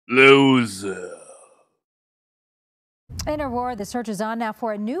Loser. In Aurora, the search is on now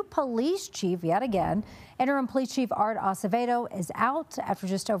for a new police chief yet again. Interim Police Chief Art Acevedo is out after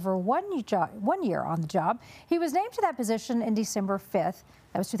just over 1 year on the job. He was named to that position in December 5th.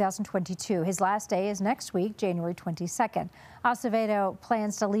 That was 2022. His last day is next week, January 22nd. Acevedo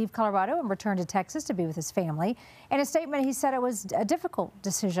plans to leave Colorado and return to Texas to be with his family. In a statement, he said it was a difficult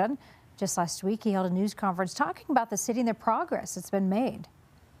decision. Just last week, he held a news conference talking about the city and the progress that's been made.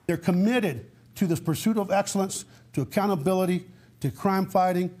 They're committed to this pursuit of excellence, to accountability, to crime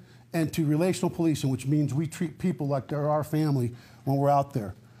fighting, and to relational policing, which means we treat people like they're our family when we're out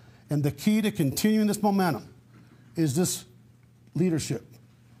there. And the key to continuing this momentum is this leadership,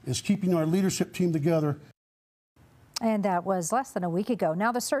 is keeping our leadership team together. And that was less than a week ago.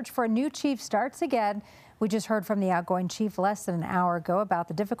 Now the search for a new chief starts again. We just heard from the outgoing chief less than an hour ago about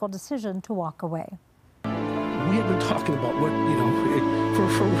the difficult decision to walk away. We have been talking about what, for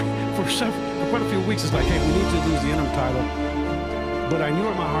quite a few weeks. It's like, hey, we need to lose the interim title. But I knew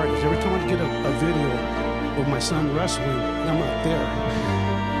in my heart is every time I get a video of my son wrestling, I'm not there.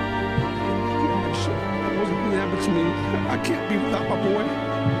 It wasn't going to happen to me. I can't be without my boy,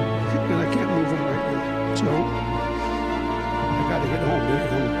 and I can't move him right now. So I got to get home,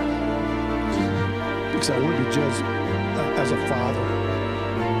 because I want to be judged as a father.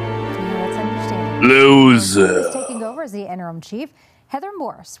 Yeah, that's understandable. Loser. Taking over as the interim chief. Heather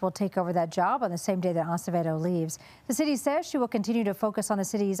Morris will take over that job on the same day that Acevedo leaves. The city says she will continue to focus on the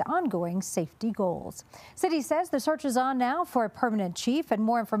city's ongoing safety goals. City says the search is on now for a permanent chief, and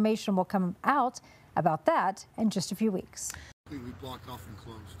more information will come out about that in just a few weeks. Completely blocked off and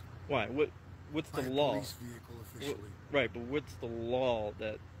closed. Why? What's the law? Police vehicle officially. Right, but what's the law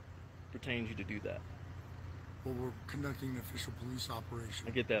that pertains you to do that? Well, we're conducting an official police operation.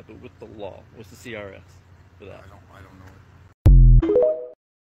 I get that, but what's the law? What's the CRS for that? I don't know.